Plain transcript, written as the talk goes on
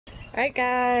Alright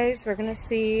guys, we're going to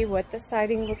see what the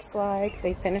siding looks like.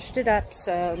 They finished it up,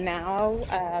 so now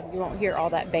you won't hear all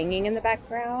that banging in the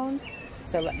background.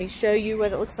 So let me show you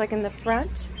what it looks like in the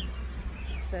front.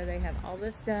 So they have all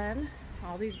this done.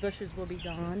 All these bushes will be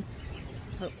gone.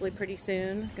 Hopefully pretty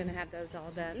soon. Going to have those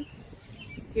all done.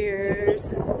 Here's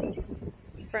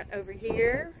front over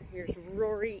here. Here's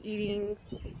Rory eating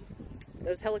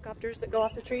those helicopters that go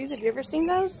off the trees. Have you ever seen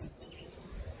those?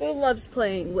 Who loves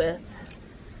playing with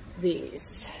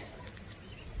these?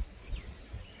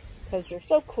 Because they're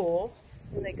so cool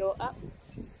when they go up.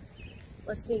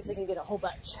 Let's see if we can get a whole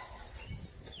bunch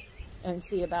and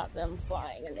see about them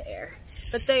flying in the air.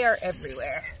 But they are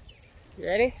everywhere. You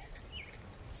ready?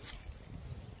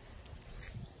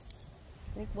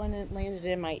 I think one landed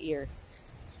in my ear.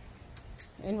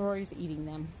 And Rory's eating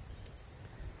them.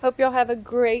 Hope y'all have a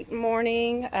great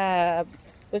morning.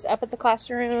 Was up at the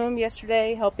classroom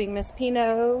yesterday helping Miss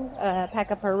Pino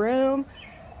pack up her room.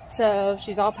 So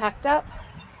she's all packed up.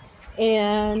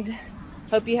 And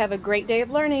hope you have a great day of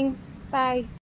learning. Bye.